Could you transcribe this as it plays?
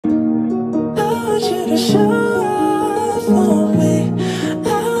to show up for me.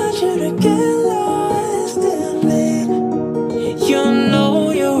 I want you to get lost in me. You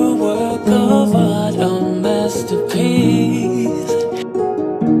know you're a work of art, a masterpiece.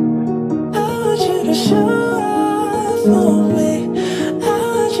 I want you to show up for me. I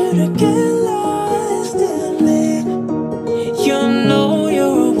want you to get lost in me. You know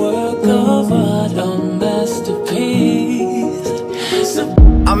you're a work of art, a masterpiece.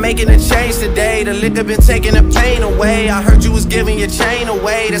 I'm making a change today. The liquor been taking the pain away. I heard you was giving your chain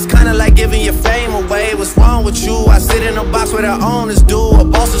away. That's kinda like giving your fame away. What's wrong with you? I sit in a box where the owners do. A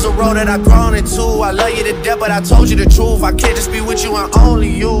boss is a road that I've grown into. I love you to death, but I told you the truth. I can't just be with you and only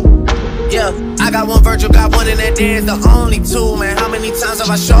you. Yeah, I got one Virgil, got one, and that day is the only two, man. How many times have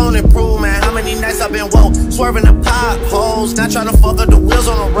I shown and proved, man? How many nights I've been woke, swerving the potholes, not trying to fuck up the wheels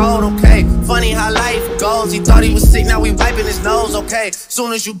on the road, okay? Funny how life goes. He thought he was sick, now we wiping his nose, okay?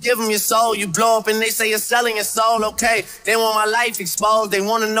 Soon as you give him your soul, you blow up and they say you're selling your soul, okay? They want my life exposed, they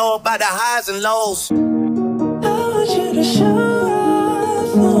wanna know about the highs and lows. I want you to show up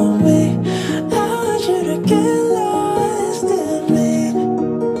for me. I want you to get lost in me.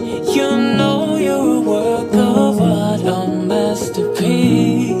 You know you're a work of art, a masterpiece.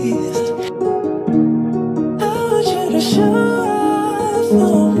 I want you to show up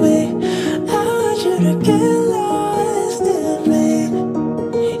for me. I want you to get lost in me.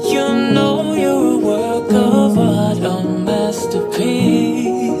 You know you're a work of art, a masterpiece.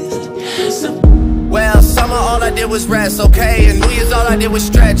 Well, summer all I did was rest, okay? And New Year's all I did was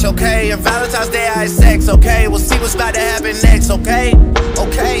stretch, okay? And Valentine's Day I had sex, okay? We'll see what's about to happen next, okay?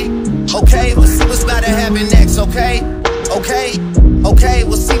 Okay, okay, we'll see what's about to happen next, okay? Okay, okay,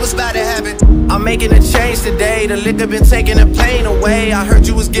 we'll see what's about to happen. I'm making a change today. The liquor been taking the pain away. I heard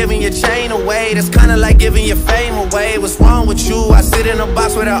you was giving your chain away. That's kinda like giving your fame away. What's wrong with you? I sit in a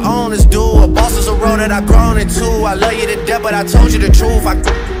box where the owners do. A boss is a road that I've grown into. I love you to death, but I told you the truth.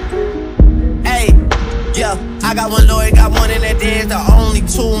 Yeah, I got one lawyer, got one, and that day is the only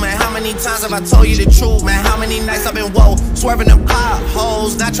two, man. How many times have I told you the truth, man? How many nights I've been woke, swerving the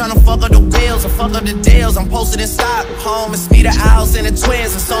potholes, not trying to fuck up the wheels or fuck up the deals. I'm posted in Stockholm, and Speed the Owls and the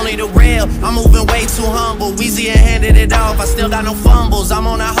twins, it's only the real. I'm moving way too humble, Weezy and handed it off, I still got no fumbles. I'm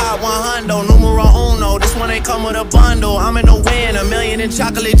on a hot 100, numero uno, this one ain't come with a bundle. I'm in the win, $1 million in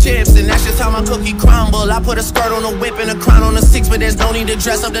chocolate chips, and that's just how my cookie crumble. I put a skirt on a whip and a crown on a 6, but there's no need to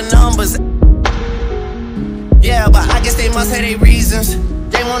dress up the numbers. Yeah, but I guess they must have their reasons.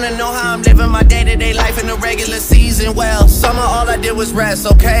 They wanna know how I'm living my day-to-day life in the regular season. Well, summer all I did was rest,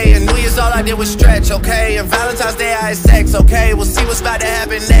 okay? And New Year's all I did was stretch, okay? And Valentine's Day I had sex, okay? We'll see what's about to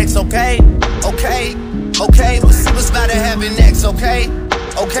happen next, okay? Okay, okay, we'll see what's about to happen next, okay?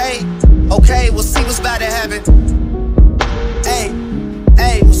 Okay, okay, we'll see what's about to happen. Hey,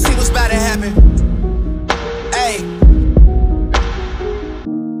 hey, we'll see what's about to happen. Hey.